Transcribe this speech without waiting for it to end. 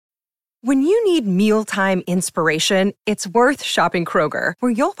When you need mealtime inspiration, it's worth shopping Kroger,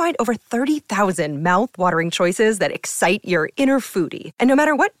 where you'll find over 30,000 mouth-watering choices that excite your inner foodie. And no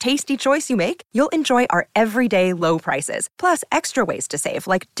matter what tasty choice you make, you'll enjoy our everyday low prices, plus extra ways to save,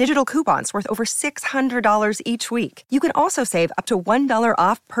 like digital coupons worth over $600 each week. You can also save up to $1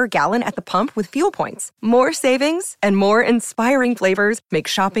 off per gallon at the pump with fuel points. More savings and more inspiring flavors make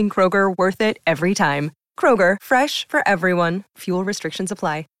shopping Kroger worth it every time. Kroger, fresh for everyone. Fuel restrictions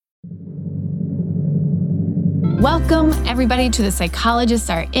apply. Welcome, everybody, to The Psychologists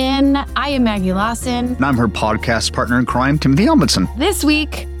Are In. I am Maggie Lawson. And I'm her podcast partner in crime, Timothy Omundson. This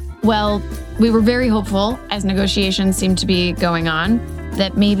week, well, we were very hopeful, as negotiations seemed to be going on,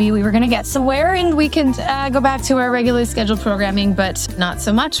 that maybe we were going to get somewhere and we could go back to our regularly scheduled programming, but not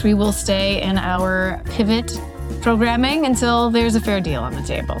so much. We will stay in our pivot programming until there's a fair deal on the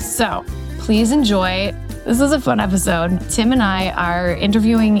table. So please enjoy. This is a fun episode. Tim and I are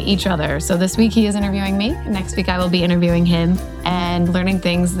interviewing each other. So this week he is interviewing me. Next week I will be interviewing him and learning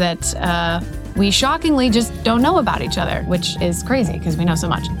things that we shockingly just don't know about each other, which is crazy because we know so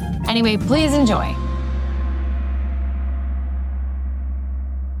much. Anyway, please enjoy.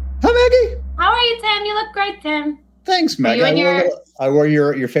 Hi, Maggie. How are you, Tim? You look great, Tim. Thanks, Maggie. I wore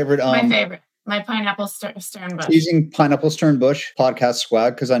your favorite. My favorite. My pineapple Sternbush. Using pineapple Sternbush podcast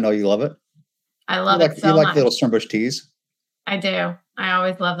swag because I know you love it. I love it so much. You like the little Sternbush teas? I do. I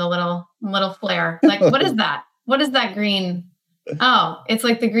always love the little flare. Like, what is that? What is that green? Oh, it's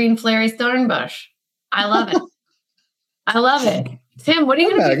like the green flary Sternbush. I love it. I love it. Tim, what are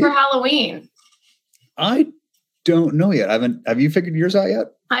you going to do for Halloween? I don't know yet. Have you figured yours out yet?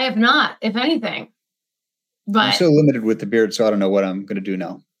 I have not, if anything. But I'm so limited with the beard, so I don't know what I'm going to do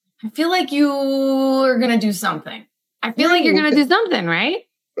now. I feel like you are going to do something. I feel like you're going to do something, right?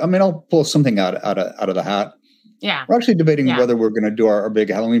 I mean, I'll pull something out of the hat. Yeah. We're actually debating whether we're going to do our big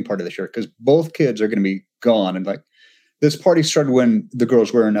Halloween party this year because both kids are going to be gone. And like this party started when the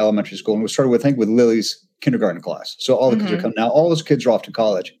girls were in elementary school and it started with, I think, with Lily's kindergarten class. So all the kids are coming now. All those kids are off to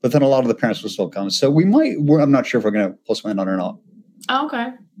college, but then a lot of the parents will still come. So I'm not sure if we're going to pull something on or not. Oh,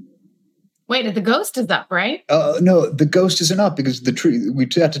 okay. Wait, the ghost is up, right? No, the ghost isn't up because the tree, we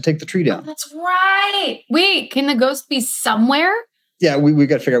have to take the tree down. Oh, that's right. Wait, can the ghost be somewhere? Yeah, we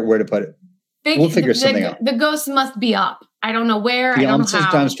got to figure out where to put it. We'll figure something out. The ghost must be up. I don't know where. I don't know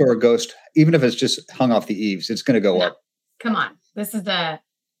how. Dime store ghost, even if it's just hung off the eaves, it's going to go up. Come on, this is the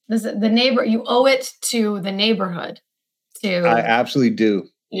neighbor. You owe it to the neighborhood. I absolutely do.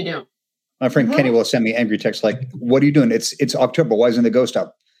 You do. My friend Kenny will send me angry texts like, "What are you doing? It's October. Why isn't the ghost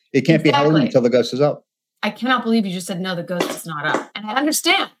up? It can't be Halloween until the ghost is up." I cannot believe you just said no. The ghost is not up, and I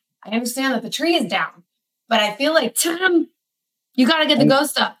understand. I understand that the tree is down, but I feel like Tim. You got to get the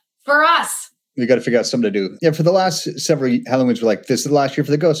ghost up for us. We got to figure out something to do. Yeah, for the last several Halloweens, we're like, this is the last year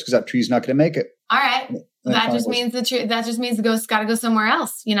for the ghost because that tree's not going to make it. All right. That just means the ghost got to go somewhere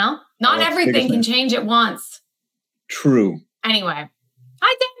else, you know? Not everything can change at once. True. Anyway.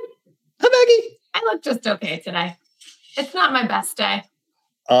 Hi, Dan. Hi, Maggie. I look just okay today. It's not my best day.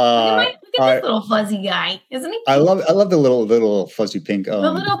 Look at this little fuzzy guy. Isn't he cute? I love the little fuzzy pink. The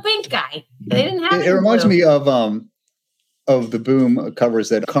little pink guy. They didn't have it reminds me of the Boom covers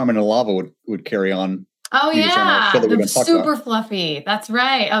that Carmen and Lava would carry on. Oh, yeah. The super fluffy. That's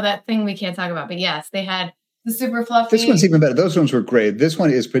right. Oh, that thing we can't talk about. But yes, they had the super fluffy. This one's even better. Those ones were great. This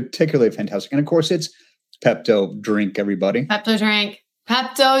one is particularly fantastic. And of course, it's Pepto drink, everybody. Pepto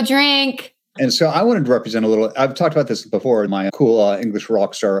drink. And so I wanted to represent a little, I've talked about this before, my cool English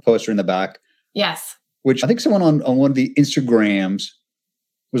rock star poster in the back. Yes. Which I think someone on one of the Instagrams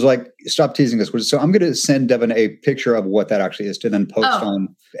was like, stop teasing us. So I'm going to send Devin a picture of what that actually is to then post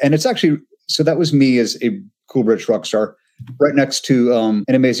on. And it's actually, so that was me as a cool British rock star right next to an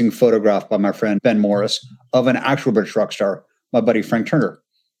amazing photograph by my friend Ben Morris of an actual British rock star, my buddy Frank Turner.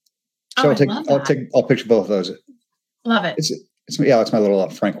 So I'll picture both of those. Love it. It's my little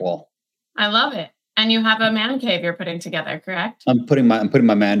Frank wall. I love it. And you have a man cave you're putting together, correct? I'm putting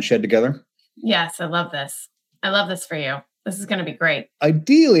my man shed together. Yes, I love this. I love this for you. This is going to be great.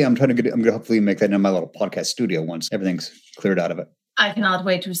 Ideally, I'm going to hopefully make that in my little podcast studio once everything's cleared out of it. I cannot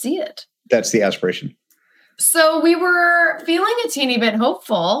wait to see it. That's the aspiration. So we were feeling a teeny bit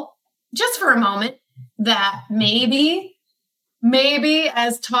hopeful, just for a moment, that maybe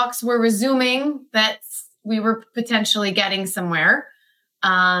as talks were resuming, that we were potentially getting somewhere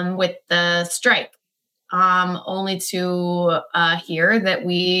with the strike, only to hear that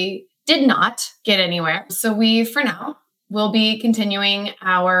we did not get anywhere. So we, for now, will be continuing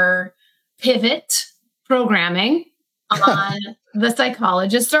our pivot programming on The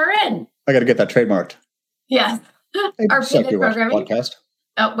Psychologists Are In. I got to get that trademarked. Yes. Our pivot programming. Podcast.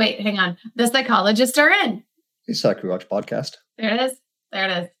 Oh, wait, hang on. The psychologists are in. The Psych Rewatch podcast. There it is. There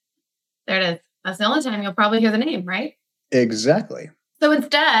it is. There it is. That's the only time you'll probably hear the name, right? Exactly. So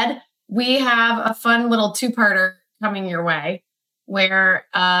instead, we have a fun little two-parter coming your way where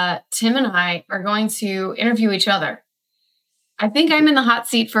Tim and I are going to interview each other. I think I'm in the hot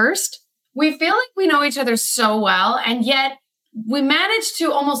seat first. We feel like we know each other so well, and yet we managed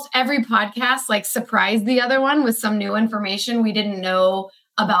to almost every podcast like surprise the other one with some new information we didn't know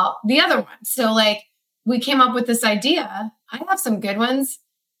about the other one. So like we came up with this idea. I have some good ones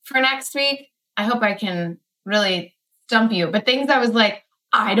for next week. I hope I can really stump you, but things I was like,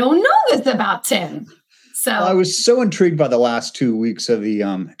 I don't know this about Tim. So I was so intrigued by the last 2 weeks of the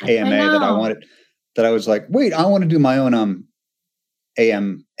AMA that I was like, wait, I want to do my own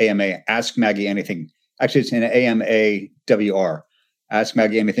AMA, Ask Maggie Anything. Actually, it's an AMAWR, Ask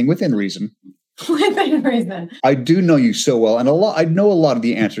Maggie Anything within reason. Within reason. I do know you so well, and I know a lot of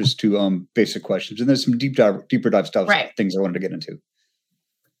the answers to basic questions, and there's some deeper dive stuff, right. Things I wanted to get into.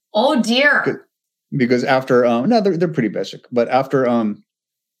 Oh dear. Because after no, they're pretty basic, but after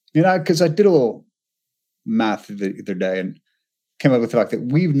because I did a little math the other day and came up with the fact that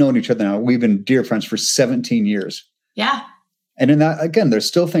we've known each other now. We've been dear friends for 17 years. Yeah. And in that, again, there's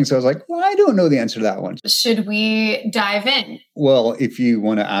still things I was like, well, I don't know the answer to that one. Should we dive in? Well, if you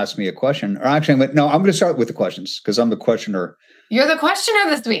want to ask me a question, or actually, I'm going to start with the questions because I'm the questioner. You're the questioner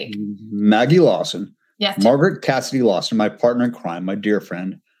this week. Maggie Lawson. Yes. Margaret Cassidy Lawson, my partner in crime, my dear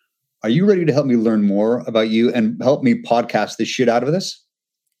friend. Are you ready to help me learn more about you and help me podcast the shit out of this?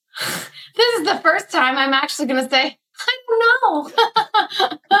 This is the first time I'm actually going to say, I don't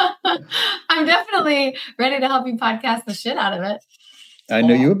know. I'm definitely ready to help you podcast the shit out of it. I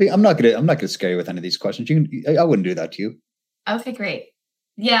know you would be. I'm not gonna scare you with any of these questions. I wouldn't do that to you. Okay, great.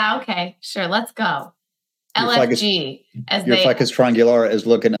 Yeah, okay, sure. Let's go. Your LFG, your ficus triangularis is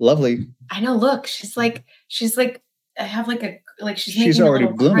looking lovely. I know. Look, she's like. I have she's already a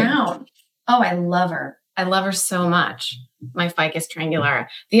little blooming. crown. Oh, I love her. I love her so much. My ficus triangularis.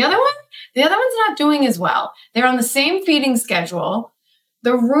 The other one's not doing as well. They're on the same feeding schedule.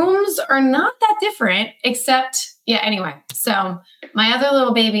 The rooms are not that different, except, anyway. So my other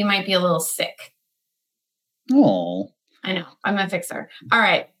little baby might be a little sick. Oh. I know. I'm going to fix her. All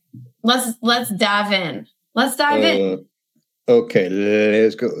right. Let's dive in. Let's dive in. Okay,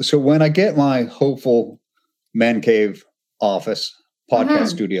 let's go. So when I get my hopeful man cave office podcast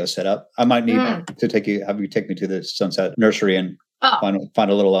studio set up, I might need to have you take me to the Sunset Nursery and find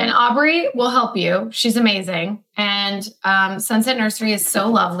a little. And Aubrey will help you. She's amazing. And Sunset Nursery is so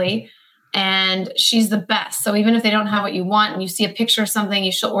lovely. And she's the best. So even if they don't have what you want and you see a picture of something,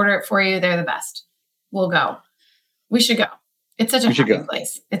 she'll order it for you. They're the best. We'll go. We should go. It's such a happy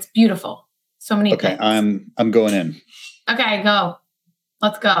place. It's beautiful. So many things. I'm going in. Okay, go.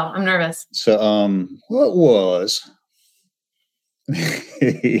 Let's go. I'm nervous. So what was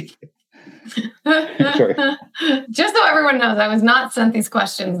sorry. Just so everyone knows, I was not sent these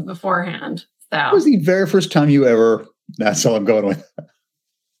questions beforehand. So what was the very first time you ever? That's all I'm going with.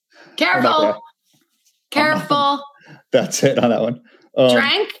 Careful. Careful. That's it on that one.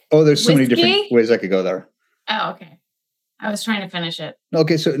 Drank? Oh, there's so whiskey? many different ways I could go there. Oh, okay. I was trying to finish it.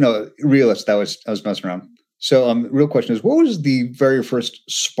 Okay, so no, realist. I was messing around. So, real question is, what was the very first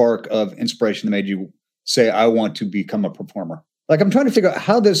spark of inspiration that made you say, I want to become a performer? Like, I'm trying to figure out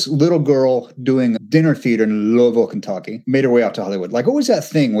how this little girl doing dinner theater in Louisville, Kentucky, made her way out to Hollywood. Like, what was that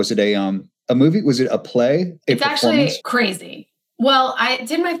thing? Was it a movie? Was it a play? It's actually crazy. Well, I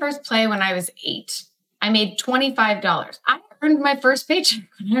did my first play when I was 8. I made $25. I earned my first paycheck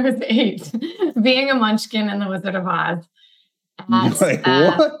when I was 8, being a munchkin in The Wizard of Oz. Wait,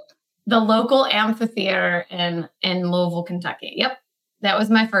 what? The local amphitheater in Louisville, Kentucky. Yep. That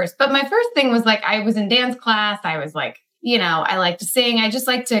was my first. But my first thing was like, I was in dance class. I was like, I like to sing. I just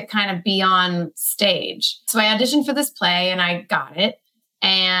like to kind of be on stage. So I auditioned for this play and I got it.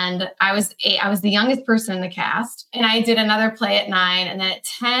 And I was the youngest person in the cast. And I did another play at 9. And then at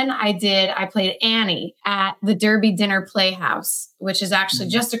 10, I played Annie at the Derby Dinner Playhouse, which is actually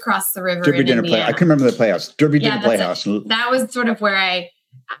just across the river. Derby Dinner Playhouse. I can remember the Playhouse. Derby Dinner Playhouse. That was sort of where I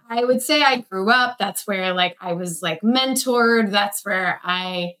would say I grew up. That's where I was mentored. That's where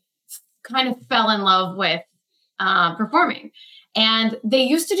I kind of fell in love with performing. And they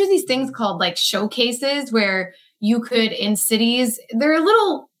used to do these things called showcases where you could, in cities, they're a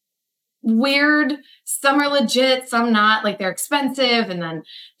little weird. Some are legit, some not. They're expensive. And then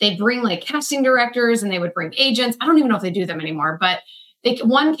they bring casting directors and they would bring agents. I don't even know if they do them anymore, but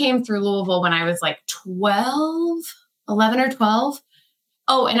one came through Louisville when I was 11 or 12.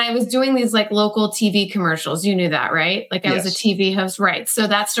 Oh, and I was doing these like local TV commercials. You knew that, right? Like I was a Yes. TV host, right? So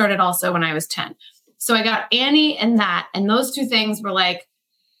that started also when I was 10. So I got Annie and that, and those two things were like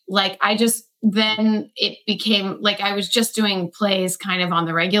I just, then it became like I was just doing plays kind of on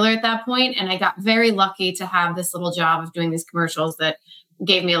the regular at that point. And I got very lucky to have this little job of doing these commercials that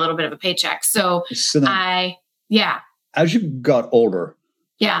gave me a little bit of a paycheck. So then, as you got older,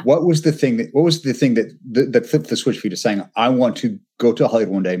 what was the thing that flipped the switch for you to saying, I want to go to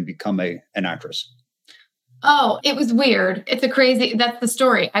Hollywood one day and become an actress? Oh, it was weird. That's the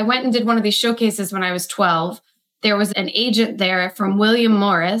story. I went and did one of these showcases when I was 12. There was an agent there from William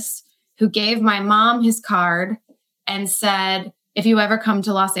Morris who gave my mom his card and said, if you ever come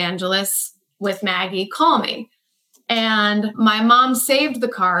to Los Angeles with Maggie, call me. And my mom saved the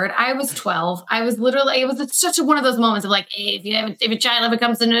card. I was 12. I was literally, it was such one of those moments of like, hey, if a child ever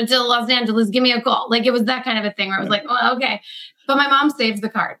comes to Los Angeles, give me a call. Like it was that kind of a thing where I was like, oh, okay. But my mom saved the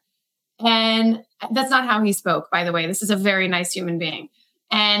card. And that's not how he spoke, by the way. This is a very nice human being.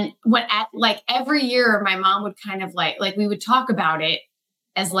 And every year, my mom would kind of like we would talk about it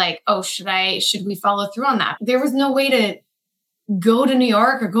as like, oh, should we follow through on that? There was no way to go to New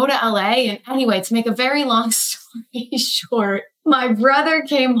York or go to LA. And anyway, to make a very long story short, my brother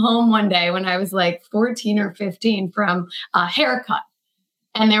came home one day when I was like 14 or 15 from a haircut.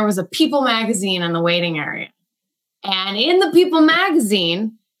 And there was a People magazine in the waiting area. And in the People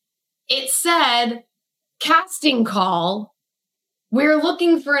magazine, it said, casting call. We're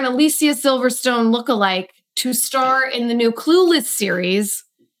looking for an Alicia Silverstone lookalike to star in the new Clueless series.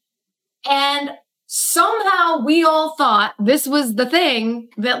 And somehow we all thought this was the thing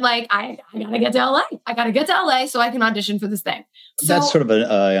that like, I gotta get to LA. I gotta get to LA so I can audition for this thing. So, that's sort of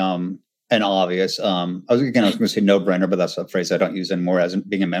an obvious, I was going to say no brainer, but that's a phrase I don't use anymore as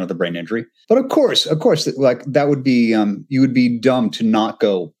being a man with a brain injury. But of course, like that would be, you would be dumb to not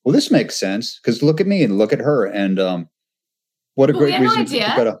go, well, this makes sense because look at me and look at her. And what a great reason to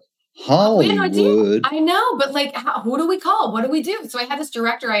go to Hollywood. I know, but like, who do we call? What do we do? So I had this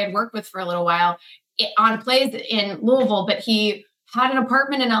director I had worked with for a little while on plays in Louisville, but he had an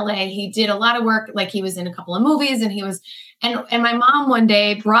apartment in LA. He did a lot of work. Like he was in a couple of movies and he was, and my mom one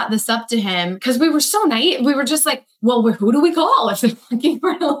day brought this up to him because we were so naive. We were just like, well, who do we call if they're looking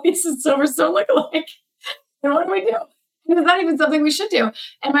for an Alicia Silverstone lookalike? And what do we do? And it's not even something we should do.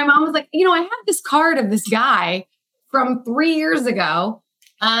 And my mom was like, I have this card of this guy from 3 years ago.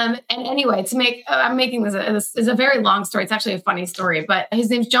 And anyway, I'm making this is a very long story. It's actually a funny story, but his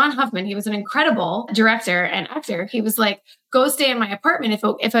name's John Huffman. He was an incredible director and actor. He was like, go stay in my apartment.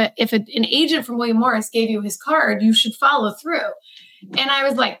 If an agent from William Morris gave you his card, you should follow through. And I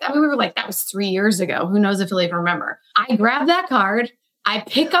was like, we were like, that was 3 years ago. Who knows if he'll even remember? I grab that card. I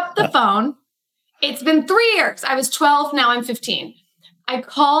pick up the phone. It's been 3 years. I was 12. Now I'm 15. I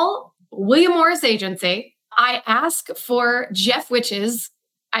call William Morris Agency. I ask for Jeff Witches.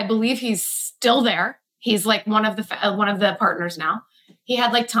 I believe he's still there. He's like one of the partners now. He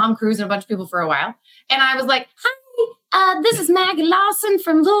had like Tom Cruise and a bunch of people for a while. And I was like, hi, this is Maggie Lawson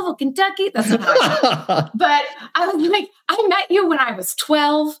from Louisville, Kentucky. That's not how I said. But I was like, I met you when I was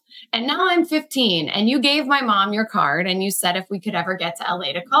 12 and now I'm 15. And you gave my mom your card and you said if we could ever get to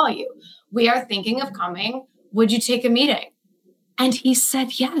LA to call you. We are thinking of coming. Would you take a meeting? And he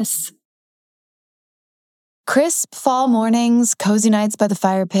said yes. Crisp fall mornings, cozy nights by the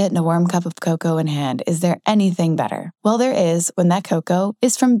fire pit, and a warm cup of cocoa in hand. Is there anything better? Well, there is when that cocoa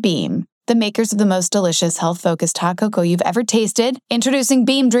is from Beam, the makers of the most delicious, health-focused hot cocoa you've ever tasted. Introducing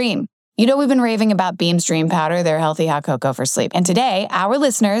Beam Dream. We've been raving about Beam's Dream Powder, their healthy hot cocoa for sleep. And today, our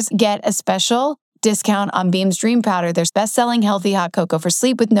listeners get a special discount on Beam's Dream Powder, their best-selling healthy hot cocoa for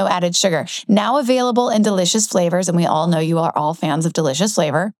sleep with no added sugar. Now available in delicious flavors, and we all know you are all fans of delicious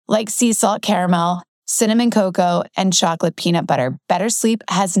flavor, like sea salt caramel, cinnamon cocoa, and chocolate peanut butter. Better sleep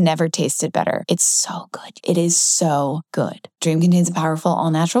has never tasted better. It's so good. It is so good. Dream contains a powerful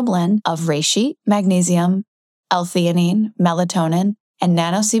all-natural blend of reishi, magnesium, L-theanine, melatonin, and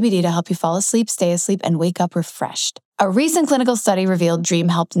nano CBD to help you fall asleep, stay asleep, and wake up refreshed. A recent clinical study revealed Dream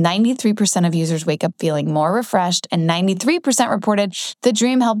helped 93% of users wake up feeling more refreshed, and 93% reported that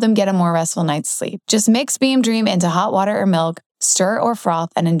Dream helped them get a more restful night's sleep. Just mix Beam Dream into hot water or milk, stir or froth,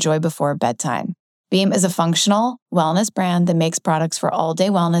 and enjoy before bedtime. Beam is a functional wellness brand that makes products for all-day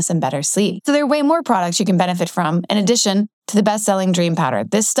wellness and better sleep. So there are way more products you can benefit from in addition to the best-selling Dream Powder.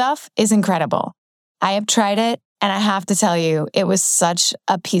 This stuff is incredible. I have tried it, and I have to tell you, it was such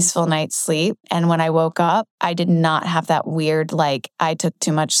a peaceful night's sleep. And when I woke up, I did not have that weird, like, I took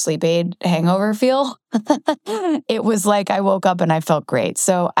too much sleep aid hangover feel. It was like I woke up and I felt great.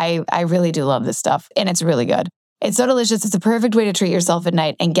 So I really do love this stuff, and it's really good. It's so delicious. It's a perfect way to treat yourself at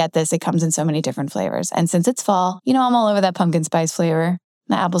night. And get this, it comes in so many different flavors. And since it's fall, you know I'm all over that pumpkin spice flavor.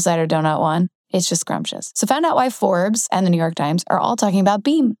 The apple cider donut one. It's just scrumptious. So find out why Forbes and the New York Times are all talking about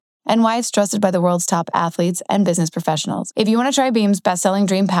Beam and why it's trusted by the world's top athletes and business professionals. If you want to try Beam's best-selling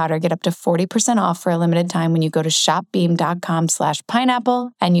Dream Powder, get up to 40% off for a limited time when you go to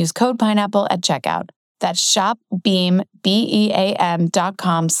shopbeam.com/pineapple and use code pineapple at checkout. That's shopbeam,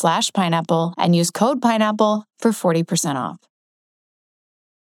 BEAM.com/pineapple and use code pineapple for 40% off.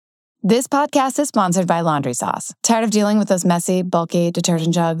 This podcast is sponsored by Laundry Sauce. Tired of dealing with those messy, bulky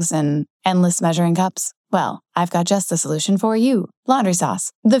detergent jugs and endless measuring cups? Well, I've got just the solution for you. Laundry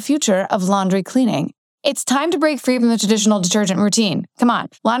Sauce, the future of laundry cleaning. It's time to break free from the traditional detergent routine. Come on.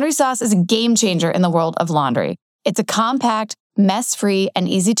 Laundry Sauce is a game changer in the world of laundry. It's a compact, mess-free, and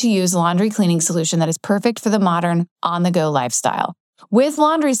easy-to-use laundry cleaning solution that is perfect for the modern, on-the-go lifestyle. With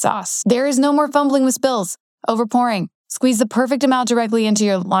Laundry Sauce, there is no more fumbling with spills, overpouring. Squeeze the perfect amount directly into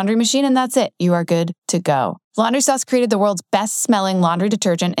your laundry machine, and that's it. You are good to go. Laundry Sauce created the world's best-smelling laundry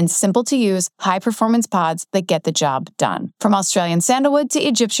detergent in simple-to-use, high-performance pods that get the job done. From Australian sandalwood to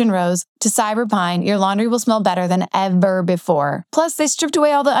Egyptian rose to cyber pine, your laundry will smell better than ever before. Plus, they stripped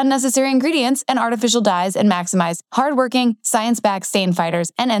away all the unnecessary ingredients and artificial dyes and maximize hardworking, science-backed stain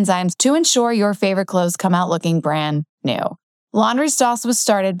fighters and enzymes to ensure your favorite clothes come out looking brand new. Laundry Sauce was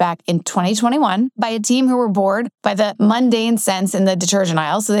started back in 2021 by a team who were bored by the mundane scents in the detergent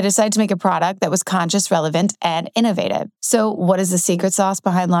aisle, so they decided to make a product that was conscious, relevant, and innovative. So what is the secret sauce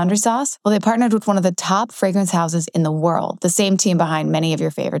behind Laundry Sauce? Well, they partnered with one of the top fragrance houses in the world, the same team behind many of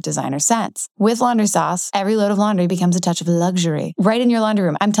your favorite designer scents. With Laundry Sauce, every load of laundry becomes a touch of luxury right in your laundry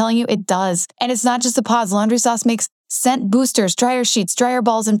room. I'm telling you, it does. And it's not just the pods. Laundry Sauce makes scent boosters, dryer sheets, dryer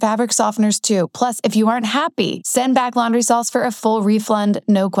balls, and fabric softeners too. Plus, if you aren't happy, send back Laundry Sauce for a full refund,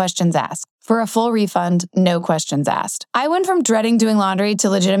 no questions asked. For a full refund, no questions asked. I went from dreading doing laundry to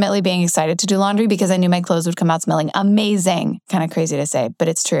legitimately being excited to do laundry because I knew my clothes would come out smelling amazing. Kind of crazy to say, but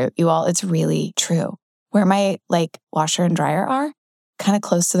it's true. You all, it's really true. Where my washer and dryer are, kind of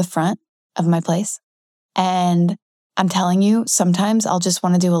close to the front of my place. And I'm telling you, sometimes I'll just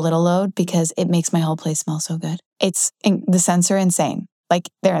want to do a little load because it makes my whole place smell so good. The scents are insane.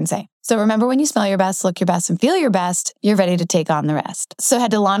 They're insane. So remember, when you smell your best, look your best, and feel your best, you're ready to take on the rest. So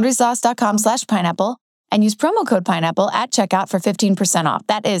head to laundrysauce.com/pineapple and use promo code pineapple at checkout for 15% off.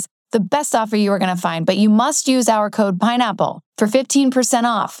 That is the best offer you are going to find, but you must use our code pineapple for 15%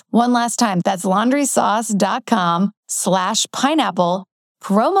 off. One last time, that's laundrysauce.com/pineapple,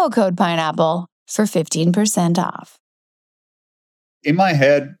 promo code pineapple for 15% off. In my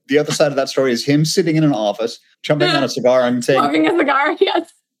head, the other side of that story is him sitting in an office, chumping on a cigar and saying, smoking a cigar,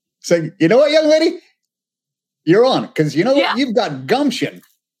 yes. Saying, you know what, young lady? You're on, because you know what? You've got gumption.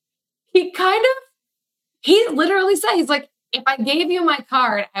 He literally said, he's like, if I gave you my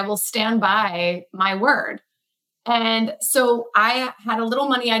card, I will stand by my word. And so I had a little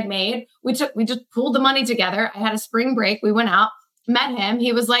money I'd made. We just pooled the money together. I had a spring break. We went out, met him.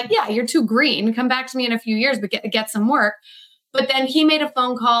 He was like, yeah, you're too green. Come back to me in a few years, but get some work. But then he made a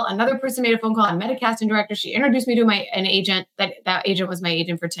phone call. Another person made a phone call. I met a casting director. She introduced me to an agent. That agent was my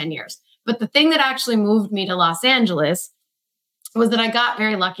agent for 10 years. But the thing that actually moved me to Los Angeles was that I got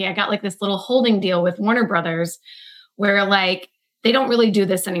very lucky. I got this little holding deal with Warner Brothers where they don't really do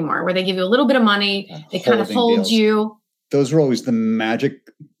this anymore, where they give you a little bit of money. They kind of hold you. Those were always the magic.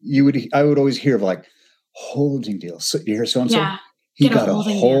 I would always hear of holding deals. So you hear so-and-so? Yeah. He got a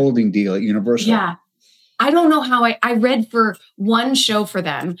holding deal at Universal. Yeah. I don't know how I read for one show for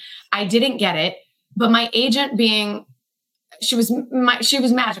them. I didn't get it, but my agent she was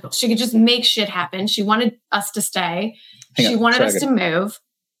magical. She could just make shit happen. She wanted us to stay. She wanted us to move.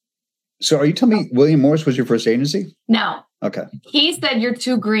 So are you telling me William Morris was your first agency? No. Okay. He said, you're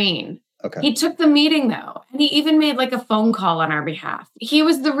too green. Okay. He took the meeting though. And he even made a phone call on our behalf. He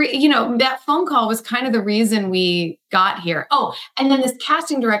was that phone call was kind of the reason we got here. Oh, and then this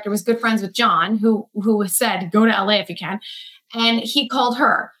casting director was good friends with John, who said, go to LA if you can. And he called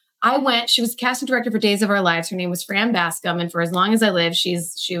her. I went, she was casting director for Days of Our Lives. Her name was Fran Bascom. And for as long as I lived, she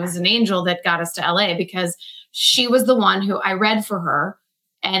was an angel that got us to LA because she was the one who I read for her.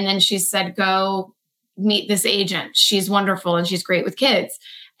 And then she said, go meet this agent. She's wonderful and she's great with kids.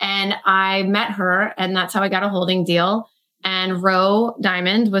 And I met her, and that's how I got a holding deal. And Ro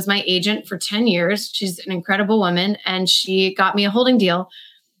Diamond was my agent for 10 years. She's an incredible woman, and she got me a holding deal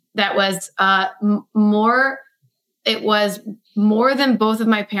that was more. It was more than both of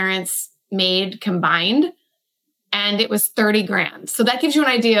my parents made combined, and it was $30,000. So that gives you an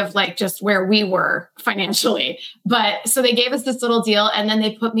idea of just where we were financially. But so they gave us this little deal, and then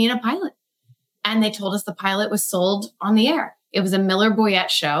they put me in a pilot. And they told us the pilot was sold on the air. It was a Miller Boyett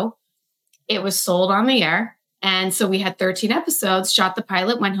show. It was sold on the air. And so we had 13 episodes, shot the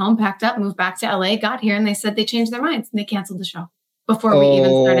pilot, went home, packed up, moved back to LA, got here, and they said they changed their minds and they canceled the show before we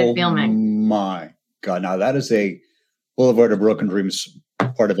even started filming. Oh my God. Now that is a Boulevard of Broken Dreams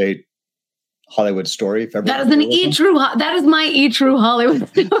part of a Hollywood story. If ever that is my true Hollywood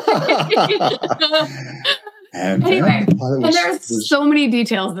story. Anyway, and there's so many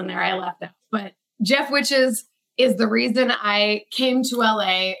details in there I left out. But Jeff Witches is the reason I came to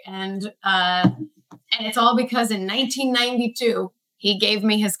LA, and it's all because in 1992 he gave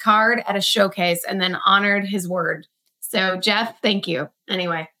me his card at a showcase and then honored his word. So Jeff, thank you.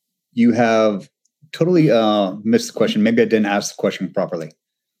 Anyway, you have totally missed the question. Maybe I didn't ask the question properly.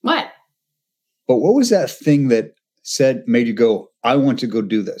 What? But what was that thing that made you go, I want to go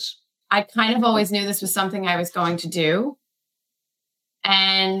do this? I kind of always knew this was something I was going to do.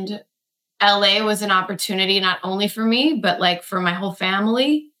 And LA was an opportunity, not only for me, but like for my whole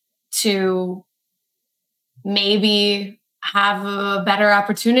family to maybe have a better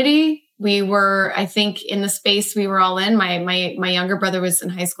opportunity. We were, I think, in the space we were all in. My younger brother was in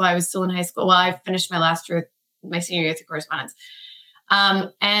high school. I was still in high school. Well, I finished my senior year through correspondence.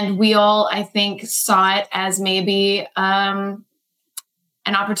 And we all, I think, saw it as maybe an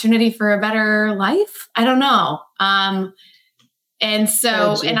opportunity for a better life. I don't know. And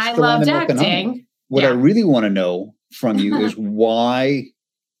so, and I loved acting. What I really want to know from you is why,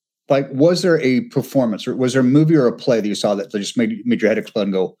 like, was there a performance or was there a movie or a play that you saw that just made your head explode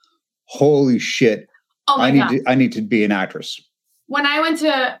and go, holy shit, I need to be an actress? When I went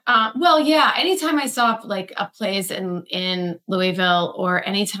to, anytime I saw like a plays in Louisville, or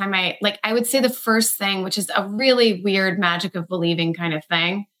anytime I would say the first thing, which is a really weird magic of believing kind of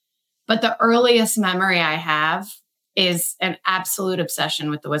thing, but the earliest memory I have is an absolute obsession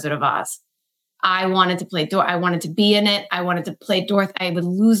with The Wizard of Oz. I wanted to play I wanted to be in it. I wanted to play Dorothy. I would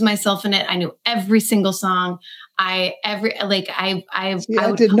lose myself in it. I knew every single song. I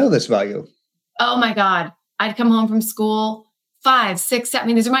didn't know this about you. Oh my God. I'd come home from school 5, 6, 7. I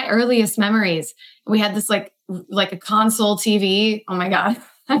mean, these are my earliest memories. We had this like a console TV. Oh my God.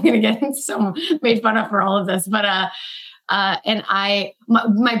 I'm going to get so made fun of for all of this. But, and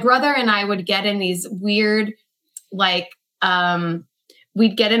my brother and I would get in these weird,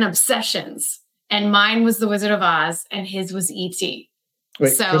 we'd get in obsessions, and mine was The Wizard of Oz and his was E.T.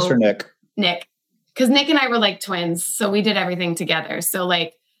 Wait, so, Chris or Nick? Nick. Because Nick and I were like twins. So we did everything together. So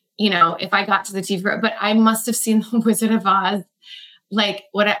if I got to the TV, but I must have seen The Wizard of Oz.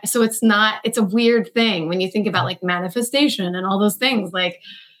 So it's a weird thing when you think about like manifestation and all those things.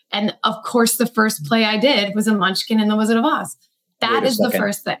 And of course, the first play I did was a Munchkin in The Wizard of Oz. That is the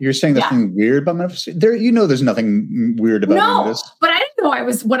first thing. You're saying there's something weird about manifestation? There's nothing weird about this. But I didn't know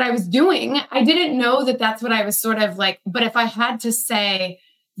what I was doing. I didn't know that that's what I was sort of like. But if I had to say,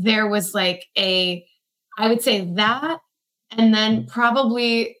 there was I would say that, and then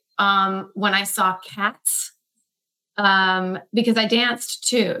probably when I saw Cats, because I danced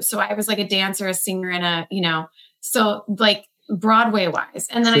too. So I was like a dancer, a singer, and so Broadway wise.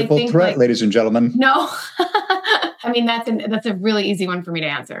 And then Triple I think threat, ladies and gentlemen. No, I mean, that's a really easy one for me to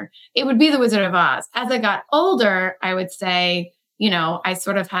answer. It would be The Wizard of Oz. As I got older, I would say, I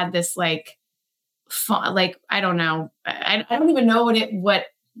sort of had this fun, I don't know. I don't even know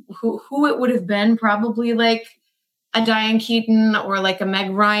who it would have been. Probably like a Diane Keaton or like a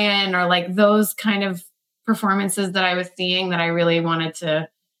Meg Ryan or like those kind of performances that I was seeing that I really wanted to,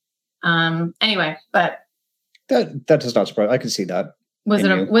 anyway, but that does not surprise. I can see that.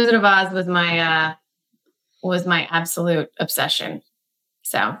 Wizard of Oz was my absolute obsession.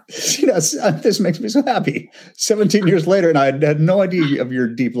 So this makes me so happy. 17 years later, and I had no idea of your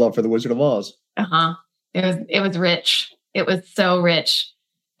deep love for The Wizard of Oz. It was rich. It was so rich.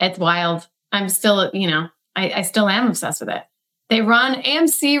 It's wild. I'm still, I still am obsessed with it.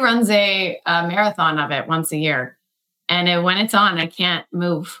 AMC runs a marathon of it once a year. And when it's on, I can't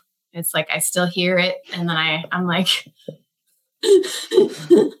move. It's like, I still hear it. And then I'm like,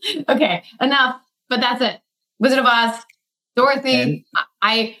 okay, enough. But that's it. Wizard of Oz, Dorothy. And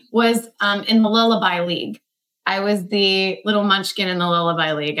I was in the Lullaby League. I was the little munchkin in the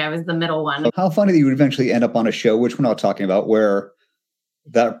Lullaby League. I was the middle one. How funny that you would eventually end up on a show, which we're not talking about, where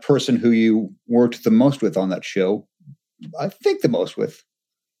that person who you worked the most with on that show, I think the most with,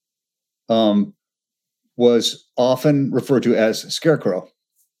 was often referred to as Scarecrow.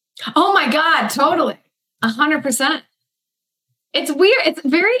 Oh my God, totally. 100%. It's weird. It's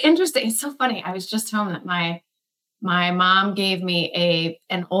very interesting. It's so funny. I was just home that my mom gave me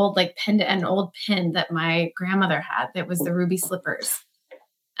an old pin that my grandmother had that was the ruby slippers.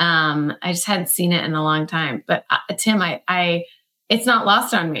 I just hadn't seen it in a long time. But Tim, it's not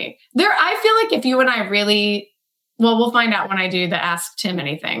lost on me. I feel like if you and I really, well, we'll find out when I do the Ask Tim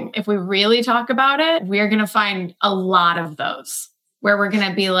Anything. If we really talk about it, we're going to find a lot of those where we're going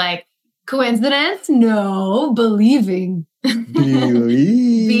to be like, coincidence? No, believing. Believing.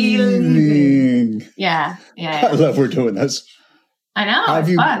 Yeah. I love we're doing this. I know.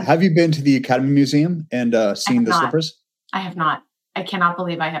 Have you been to the Academy Museum and seen the slippers? I have not. I cannot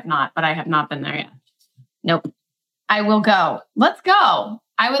believe I have not, but I have not been there yet. Nope. I will go. Let's go.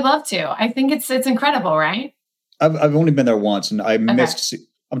 I would love to. I think it's incredible, right? I've only been there once, and I missed.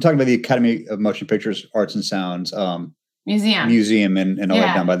 I'm talking about the Academy of Motion Pictures, Arts and Sounds museum in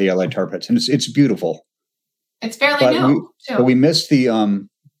LA down by the LA Tar Pits, and it's beautiful. It's fairly new too. But we missed the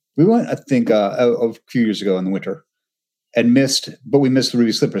we went I think a few years ago in the winter, and we missed the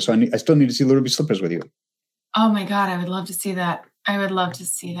Ruby Slippers. So I still need to see the Ruby Slippers with you. Oh my God, I would love to see that.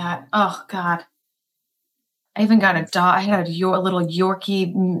 Oh God. I even got a dog. I had a little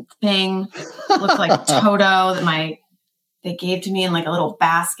Yorkie thing. Looked like Toto that they gave to me in like a little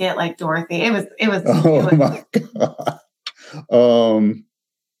basket, like Dorothy. It was. My God.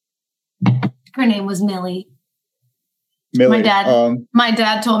 Her name was Millie. Millie. My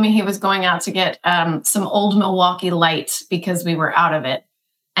dad told me he was going out to get some old Milwaukee Light because we were out of it,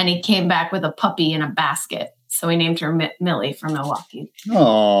 and he came back with a puppy in a basket. So we named her Millie from Milwaukee.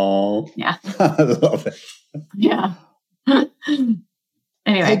 Oh, yeah, I love it. Yeah.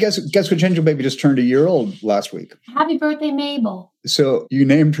 Anyway, hey, guess what? Ginger Baby just turned a year old last week. Happy birthday, Mabel. So you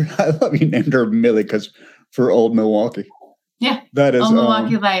named her. I love you named her Millie for Old Milwaukee. Yeah, that is Old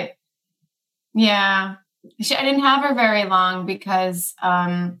Milwaukee Light. Yeah, I didn't have her very long because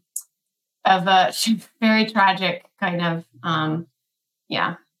of a very tragic kind of.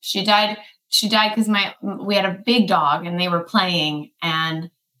 Yeah, she died. She died because we had a big dog and they were playing and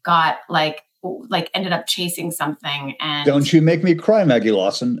got like ended up chasing something. And don't you make me cry, Maggie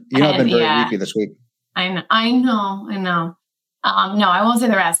Lawson. I've been very weepy this week. I know. No, I won't say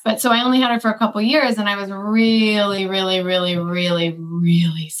the rest. But so I only had her for a couple of years, and I was really, really, really, really,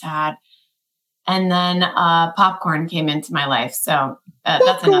 really sad. And then Popcorn came into my life. So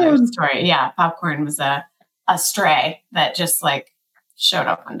that's another story. Yeah, Popcorn was a stray that just like showed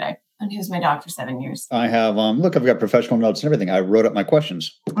up one day. And he was my dog for 7 years. I have, look, I've got professional notes and everything. I wrote up my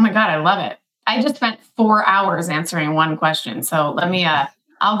questions. Oh my God, I love it. I just spent 4 hours answering one question. So let me,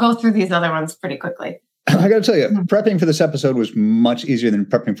 I'll go through these other ones pretty quickly. I got to tell you, prepping for this episode was much easier than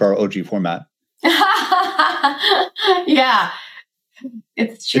prepping for our OG format. Yeah,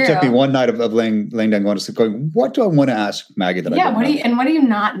 it's true. It took me one night of laying down going to sleep going, what do I want to ask Maggie that I don't know? What do you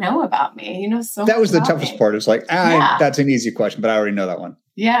not know about me? You know so much. That was the toughest part. It's like, that's an easy question, but I already know that one.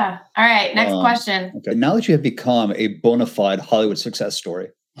 Yeah. All right. Next question. Okay. Now that you have become a bona fide Hollywood success story,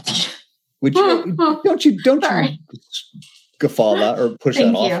 which don't you guffaw that or push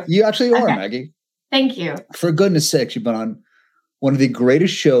that off? You actually are, Maggie. Thank you. For goodness sakes, you've been on one of the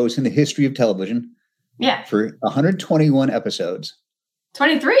greatest shows in the history of television. Yeah. For 121 episodes.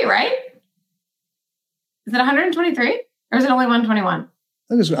 23, right? Is it 123 or is it only 121? I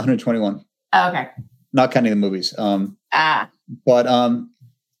think it's 121. Oh, okay. Not counting the movies. But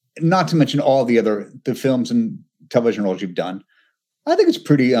not to mention all the films and television roles you've done. I think it's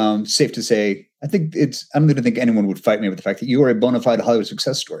pretty safe to say, I don't think anyone would fight me with the fact that you are a bona fide Hollywood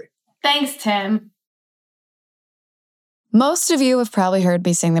success story. Thanks, Tim. Most of you have probably heard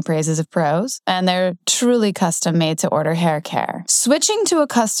me sing the praises of Prose, and they're truly custom made to order hair care. Switching to a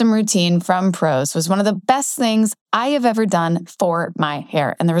custom routine from Prose was one of the best things I have ever done for my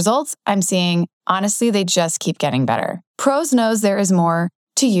hair. And the results I'm seeing, honestly, they just keep getting better. Prose knows there is more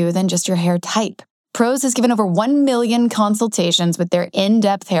to you than just your hair type. Prose has given over 1 million consultations with their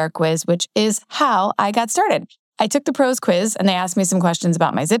in-depth hair quiz, which is how I got started. I took the Prose quiz and they asked me some questions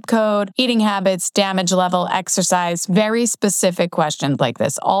about my zip code, eating habits, damage level, exercise, very specific questions like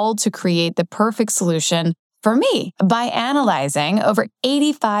this, all to create the perfect solution for me by analyzing over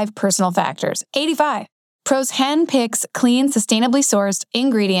 85 personal factors. 85. Prose handpicks clean, sustainably sourced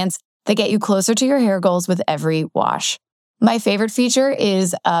ingredients that get you closer to your hair goals with every wash. My favorite feature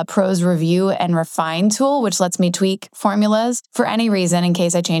is a Prose Review and Refine tool, which lets me tweak formulas for any reason in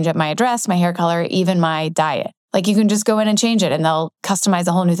case I change up my address, my hair color, even my diet. Like you can just go in and change it and they'll customize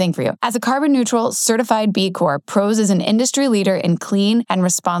a whole new thing for you. As a carbon neutral certified B Corp, Prose is an industry leader in clean and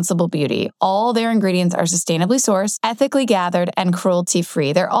responsible beauty. All their ingredients are sustainably sourced, ethically gathered, and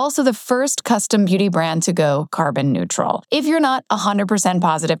cruelty-free. They're also the first custom beauty brand to go carbon neutral. If you're not 100%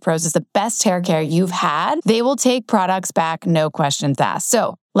 positive Prose is the best hair care you've had, they will take products back, no questions asked.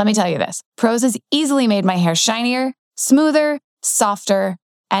 So let me tell you this. Prose has easily made my hair shinier, smoother, softer,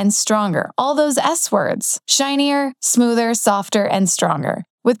 and stronger. All those S words. Shinier, smoother, softer, and stronger.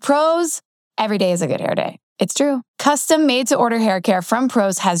 With Prose, every day is a good hair day. It's true. Custom made to order hair care from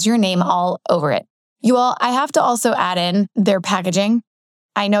Prose has your name all over it. You all, I have to also add in their packaging.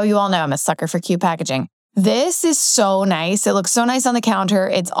 I know you all know I'm a sucker for cute packaging. This is so nice. It looks so nice on the counter.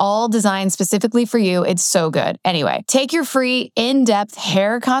 It's all designed specifically for you. It's so good. Anyway, take your free in-depth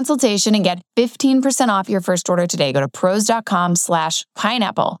hair consultation and get 15% off your first order today. Go to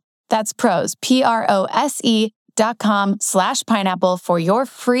prose.com/pineapple. That's Prose, PROSE.com/pineapple for your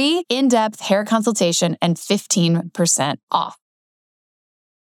free in-depth hair consultation and 15% off.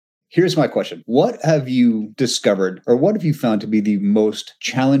 Here's my question. What have you discovered or what have you found to be the most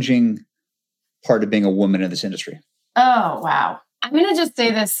challenging part of being a woman in this industry? Oh, wow. I'm going to just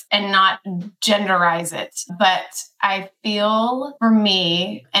say this and not genderize it, but I feel for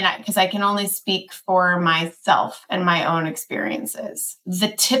me, and because I can only speak for myself and my own experiences, the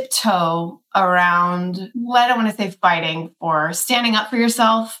tiptoe around, well, I don't want to say fighting, for standing up for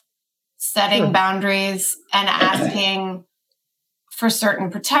yourself, setting boundaries and asking for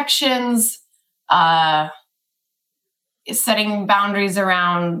certain protections, setting boundaries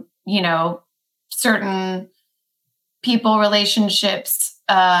around, certain people, relationships,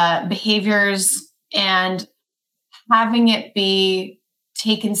 behaviors, and having it be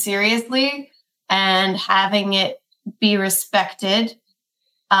taken seriously and having it be respected.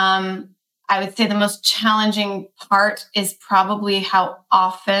 I would say the most challenging part is probably how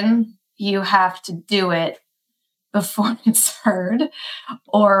often you have to do it before it's heard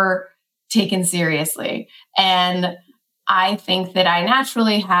or taken seriously. And I think that I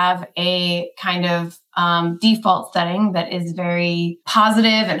naturally have a kind of default setting that is very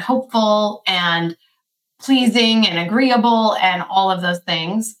positive and hopeful and pleasing and agreeable and all of those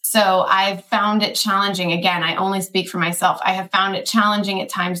things. So I've found it challenging. Again, I only speak for myself. I have found it challenging at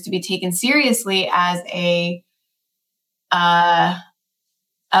times to be taken seriously as a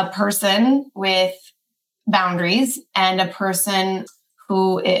person with boundaries and a person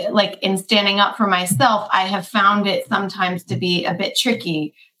who, like, in standing up for myself, I have found it sometimes to be a bit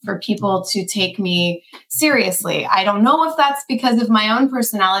tricky for people to take me seriously. I don't know if that's because of my own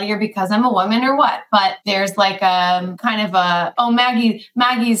personality or because I'm a woman or what, but there's like a kind of a, oh, Maggie's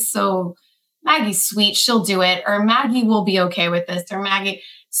sweet, she'll do it, or Maggie will be okay with this, or Maggie.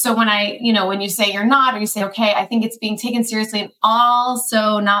 So when when you say you're not, or you say, okay, I think it's being taken seriously and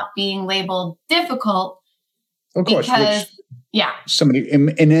also not being labeled difficult. Of course. Somebody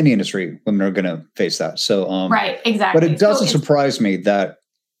in any industry, women are going to face that. So, right, exactly. But it doesn't surprise me that,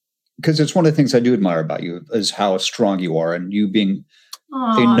 because it's one of the things I do admire about you is how strong you are, and you being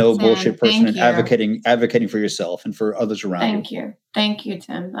a no bullshit person and advocating for yourself and for others around you. Thank you,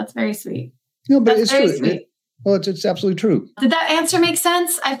 Tim. That's very sweet. No, but it's true. It's absolutely true. Did that answer make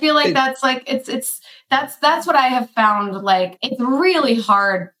sense? I feel like that's what I have found. Like, it's really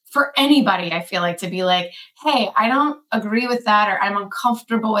hard for anybody, I feel like, to be like, hey, I don't agree with that, or I'm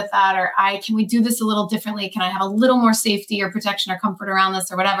uncomfortable with that, or can we do this a little differently? Can I have a little more safety or protection or comfort around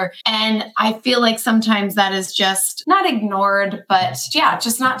this or whatever? And I feel like sometimes that is just not ignored, but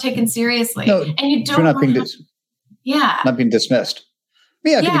just not taken seriously. No, and you don't not being not being dismissed.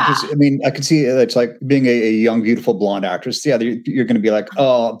 Yeah, I can see it's like being a young, beautiful blonde actress. Yeah, you're going to be like,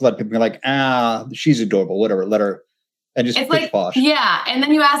 oh, let people be like, she's adorable, whatever, let her. And just it's like, posh. Yeah. And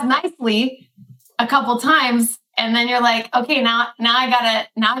then you ask nicely a couple times, and then you're like, okay, now I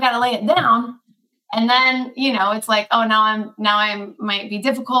gotta lay it down. And then, it's like, oh, now I might be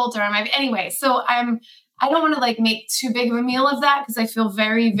difficult, or I might be, anyway. So I don't want to like make too big of a meal of that, because I feel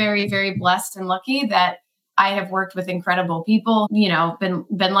very, very, very blessed and lucky that I have worked with incredible people, been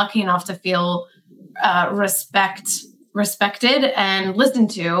lucky enough to feel respected and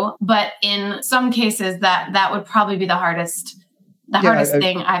listened to. But in some cases that would probably be the hardest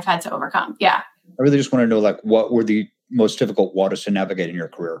thing I've had to overcome. Yeah. I really just want to know, like, what were the most difficult waters to navigate in your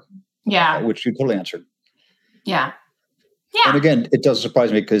career? Yeah. Which you totally answered. Yeah. Yeah. And again, it doesn't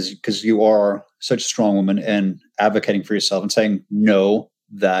surprise me because you are such a strong woman and advocating for yourself and saying, no,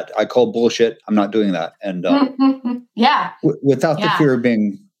 that I call bullshit. I'm not doing that. And without the fear of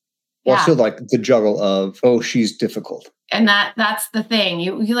being also like the juggle of, oh, she's difficult. And that's the thing.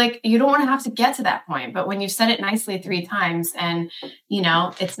 You don't want to have to get to that point, but when you said it nicely 3 times and,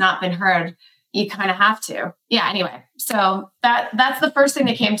 it's not been heard, you kind of have to. Yeah. Anyway, so that's the first thing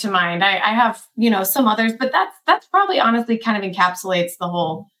that came to mind. I have, some others, but that's probably honestly kind of encapsulates the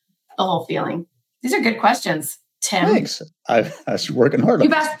whole feeling. These are good questions, Tim. Thanks. I was working hard.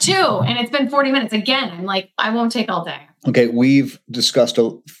 You've asked 2 and it's been 40 minutes. Again, I'm like, I won't take all day. Okay. We've discussed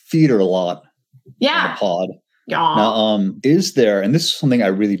theater a lot. Yeah. On the pod. Yeah. Now, is there, and this is something I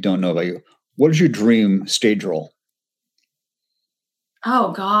really don't know about you, what is your dream stage role?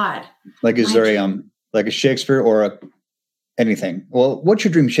 Oh God. Like, is there like a Shakespeare or anything? Well, what's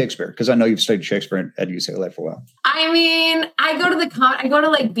your dream Shakespeare? Because I know you've studied Shakespeare at UCLA for a while. I mean, I go to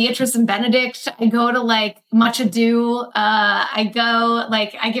like Beatrice and Benedict. I go to like Much Ado. I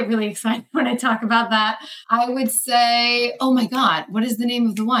get really excited when I talk about that. I would say, oh my God, what is the name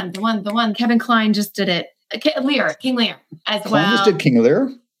of the one? The one. Kevin Kline just did it. King Lear as well. Kline just did King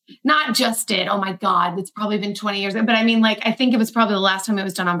Lear? Not just did. Oh my God, it's probably been 20 years. But I mean, like, I think it was probably the last time it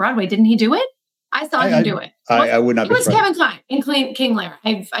was done on Broadway. Didn't he do it? I saw him do it. I would not. It was Kevin Kline in King Lear.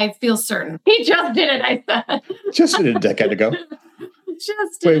 I feel certain he just did it. I said just did it a decade ago.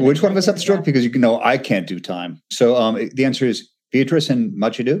 Wait, which one of us have the stroke? Because I can't do time. So the answer is Beatrice and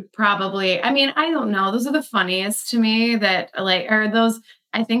Much Ado. Probably. I mean, I don't know. Those are the funniest to me. That are those.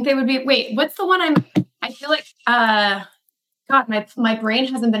 I think they would be. Wait, what's the one I feel like. God, my brain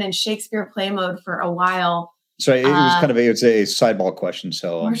hasn't been in Shakespeare play mode for a while. So it was kind of it's a sideball question.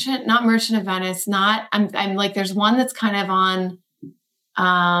 So not Merchant of Venice, not I'm like there's one that's kind of on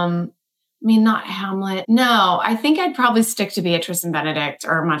I mean not Hamlet. No, I think I'd probably stick to Beatrice and Benedict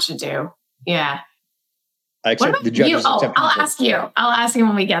or Much Ado. Yeah. I accept the judges. I'll ask you. I'll ask you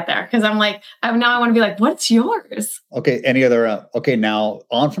when we get there because I'm like now I want to be like, what's yours? Okay. Any other now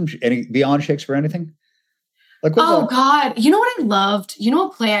on from beyond Shakespeare, anything? Like God. You know what I loved? You know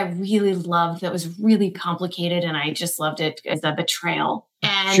what play I really loved that was really complicated and I just loved it is The Betrayal.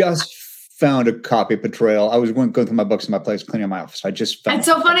 And just found a copy of Betrayal. I was going through my books in my place, cleaning my office. I just found it's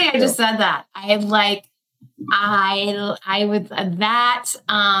so funny. I just said that. I would that.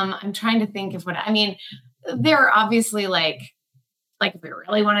 I'm trying to think of there are obviously like if we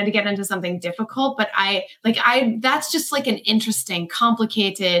really wanted to get into something difficult, but that's just like an interesting,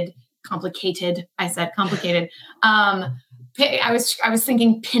 complicated. I said complicated. I was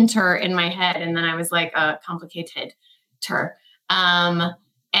thinking Pinter in my head, and then I was like complicated.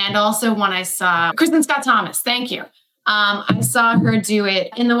 And also when I saw Kristen Scott Thomas, thank you. I saw her do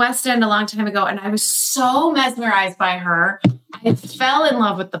it in the West End a long time ago, and I was so mesmerized by her. I fell in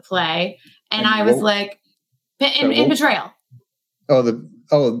love with the play, and I was like, in Betrayal.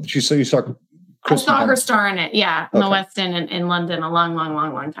 You saw. I saw her star in it, in the West End in London a long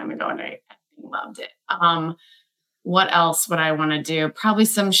time ago, and I loved it. What else would I want to do? Probably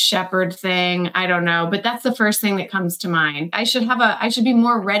some shepherd thing. I don't know, but that's the first thing that comes to mind. I should be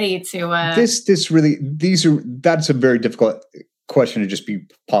more ready to. That's a very difficult question to just be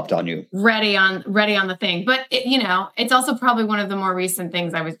popped on you. Ready on the thing, but it's also probably one of the more recent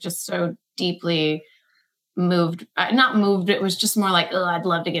things. I was just so deeply moved, not moved. It was just more like, oh, I'd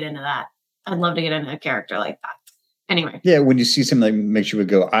love to get into that. I'd love to get into a character like that. Anyway. Yeah, when you see something that makes you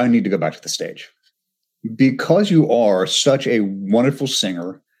go, I need to go back to the stage. Because you are such a wonderful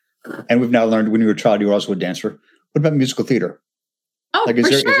singer, and we've now learned when you were a child, you were also a dancer. What about musical theater? Oh,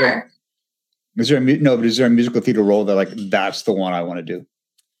 for sure. Is there a musical theater role that that's the one I want to do?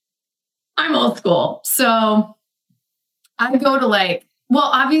 I'm old school. So I go to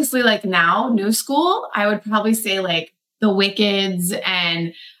obviously now, new school, I would probably say the Wickeds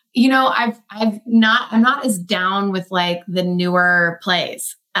and I'm not as down with the newer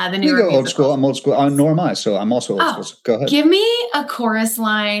plays. The newer you go old school. I'm old school. Nor am I. So I'm also old school. So go ahead. Give me a chorus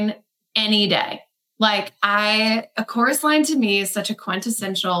line any day. A chorus line to me is such a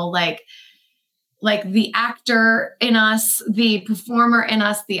quintessential, the actor in us, the performer in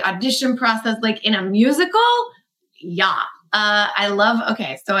us, the audition process, in a musical. Yeah. I love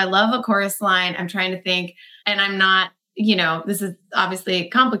a chorus line. I'm trying to think, and I'm not, this is obviously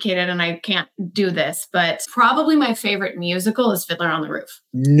complicated and I can't do this, but probably my favorite musical is Fiddler on the Roof.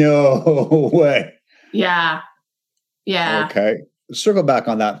 No way. Yeah. Yeah. Okay. Circle back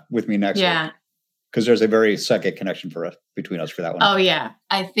on that with me next week. Because there's a very psychic connection between us for that one. Oh yeah.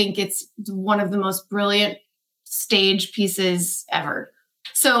 I think it's one of the most brilliant stage pieces ever.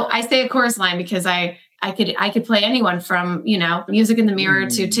 So I say a chorus line because I could play anyone from, Music in the Mirror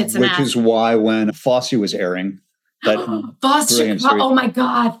to Tits and Ass. Which is why when Fosse was airing, Boston, oh my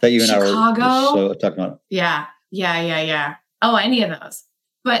God. That you and Chicago. I were talking about. Yeah. Oh, any of those.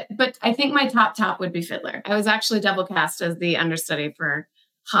 But I think my top would be Fiddler. I was actually double cast as the understudy for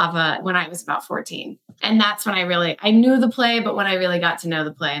Hava when I was about 14. And that's when I knew the play, but when I really got to know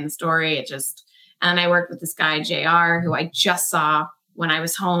the play and the story, and I worked with this guy, JR, who I just saw when I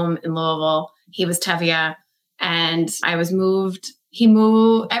was home in Louisville. He was Tevye, and I was moved. He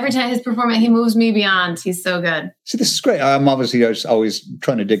moved every time his performance. He moves me beyond. He's so good. See, this is great. I'm obviously always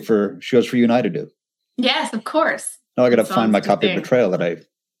trying to dig for shows for you and I to do. Yes, of course. Now I got to find my copy of Betrayal that I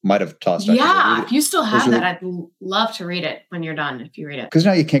might have tossed. Yeah, if you still have that, I'd love to read it when you're done. If you read it, because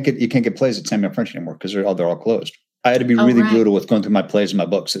now you can't get plays at Samuel French anymore because they're all closed. I had to be really brutal with going through my plays and my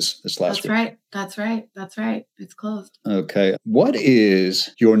books this last week. That's right. It's closed. Okay. What is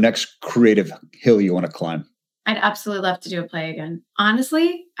your next creative hill you want to climb? I'd absolutely love to do a play again.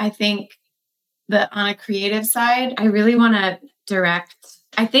 Honestly, I think that on a creative side, I really want to direct.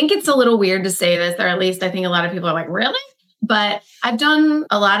 I think it's a little weird to say this, or at least I think a lot of people are like, really? But I've done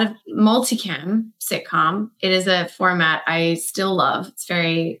a lot of multicam sitcom. It is a format I still love. It's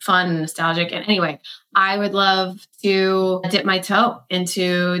very fun and nostalgic. And anyway, I would love to dip my toe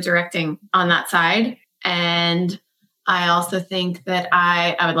into directing on that side. And I also think that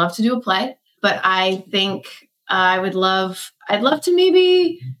I would love to do a play, but I think I'd love to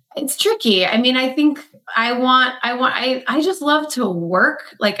maybe, it's tricky. I mean, I think I just love to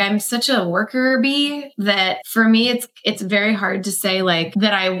work. Like I'm such a worker bee that for me, it's very hard to say like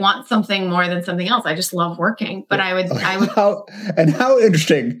that I want something more than something else. I just love working, but I would. How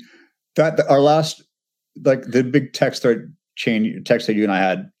interesting that our last, like the big text that you and I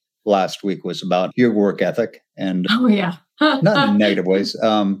had last week was about your work ethic and not in negative ways.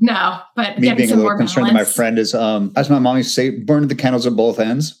 No, but me being a little concerned that my friend is, as my mom used to say, burning the candles at both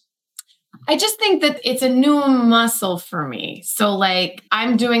ends. I just think that it's a new muscle for me. So like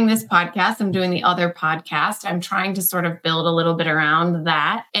I'm doing this podcast, I'm doing the other podcast. I'm trying to sort of build a little bit around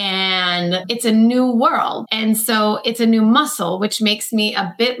that. And it's a new world. And so it's a new muscle, which makes me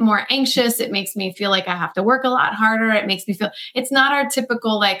a bit more anxious. It makes me feel like I have to work a lot harder. It makes me feel it's not our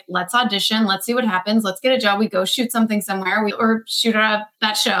typical, like, let's audition, let's see what happens. Let's get a job. We go shoot something somewhere or shoot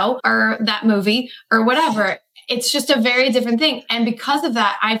that show or that movie or whatever. It's just a very different thing. And because of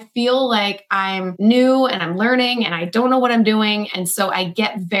that, I feel like I'm new and I'm learning and I don't know what I'm doing. And so I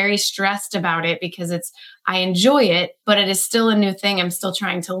get very stressed about it because I enjoy it, but it is still a new thing. I'm still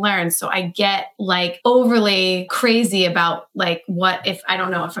trying to learn. So I get like overly crazy about like, what if I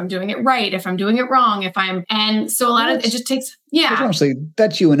don't know if I'm doing it right, if I'm doing it wrong, and so a lot of it just takes, honestly,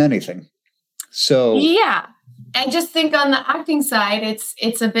 that's you in anything. So yeah. I just think on the acting side,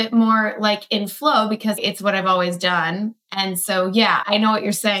 it's a bit more like in flow because it's what I've always done. And so, yeah, I know what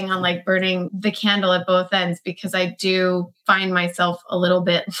you're saying on like burning the candle at both ends because I do find myself a little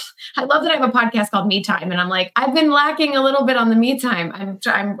bit, I love that I have a podcast called Me Time. And I'm like, I've been lacking a little bit on the me time.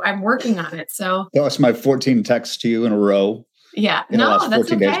 I'm working on it. So that was my 14 texts to you in a row. Yeah. In the last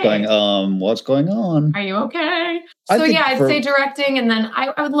 14 days going, what's going on? Are you okay? So yeah, I'd say directing. And then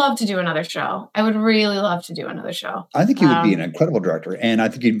I would love to do another show. I would really love to do another show. I think you would be an incredible director. And I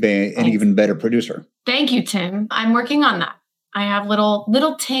think you'd be an even better producer. Thank you, Tim. I'm working on that. I have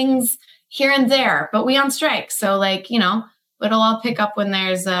little tings here and there, but we on strike. So like, it'll all pick up when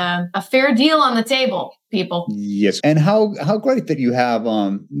there's a fair deal on the table, people. Yes. And how great that you have,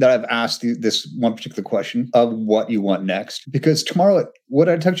 that I've asked you this one particular question of what you want next. Because tomorrow, what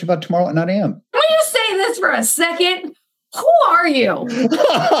did I talk to you about tomorrow at 9 a.m.? Can you say this for a second? Who are you?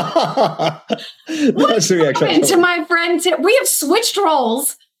 What's happened to my friend Tim? We have switched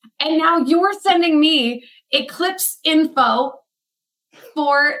roles and now you're sending me eclipse info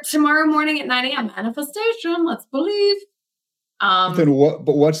for tomorrow morning at 9 a.m. Manifestation, let's believe. Then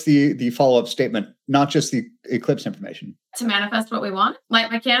what's the follow-up statement? Not just the eclipse information. To manifest what we want?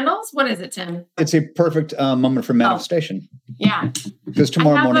 Light my candles? What is it, Tim? It's a perfect moment for manifestation. Yeah. Because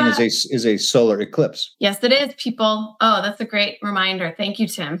tomorrow morning is a solar eclipse. Yes, it is, people. Oh, that's a great reminder. Thank you,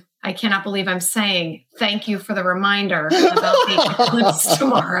 Tim. I cannot believe I'm saying thank you for the reminder about the eclipse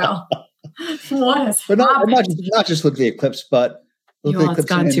tomorrow. What is happening? Not just look at the eclipse, but look at the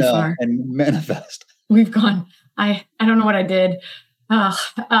eclipse too far. And manifest. We've gone. I don't know what I did. No.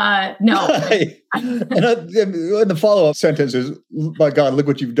 And the follow-up sentence is, my God, look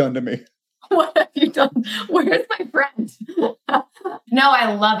what you've done to me. What have you done? Where's my friend? No,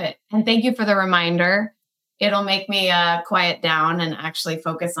 I love it. And thank you for the reminder. It'll make me quiet down and actually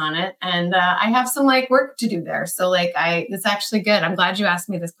focus on it. And I have some work to do there. So it's actually good. I'm glad you asked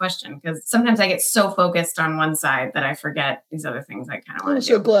me this question because sometimes I get so focused on one side that I forget these other things I kind of want to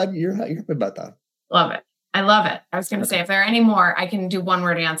do. I'm so glad you're happy about that. Love it. I love it. I was going to say, if there are any more, I can do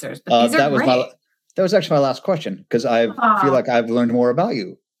one-word answers. But these are great. That was actually my last question because I feel like I've learned more about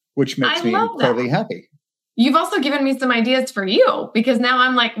you, which makes me incredibly happy. You've also given me some ideas for you because now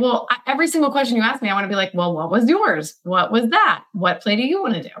I'm like, well, every single question you ask me, I want to be like, well, what was yours? What was that? What play do you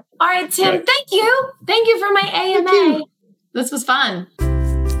want to do? All right, Tim, Thank you. Thank you for my AMA. This was fun.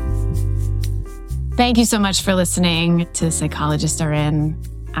 Thank you so much for listening to Psychologists Are In,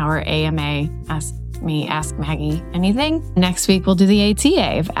 our AMA. Ask Maggie anything. Next week, we'll do the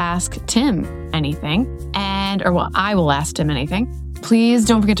ATA of Ask Tim anything. I will ask Tim anything. Please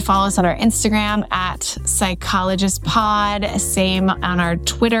don't forget to follow us on our Instagram at psychologistpod. Same on our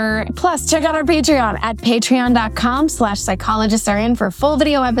Twitter. Plus, check out our Patreon at patreon.com/psychologistsRN for full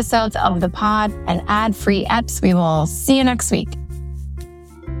video episodes of the pod and ad-free eps. We will see you next week.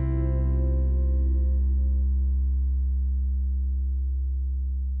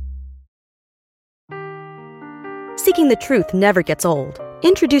 Seeking the truth never gets old.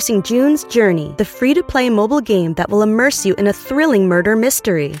 Introducing June's Journey, the free-to-play mobile game that will immerse you in a thrilling murder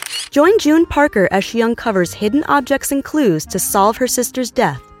mystery. Join June Parker as she uncovers hidden objects and clues to solve her sister's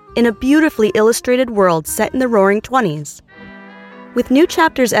death in a beautifully illustrated world set in the Roaring '20s. With new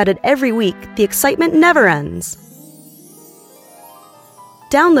chapters added every week, the excitement never ends.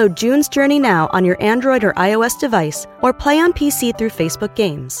 Download June's Journey now on your Android or iOS device or play on PC through Facebook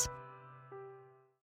Games.